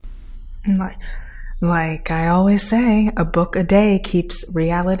Like, like I always say, a book a day keeps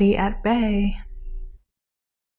reality at bay.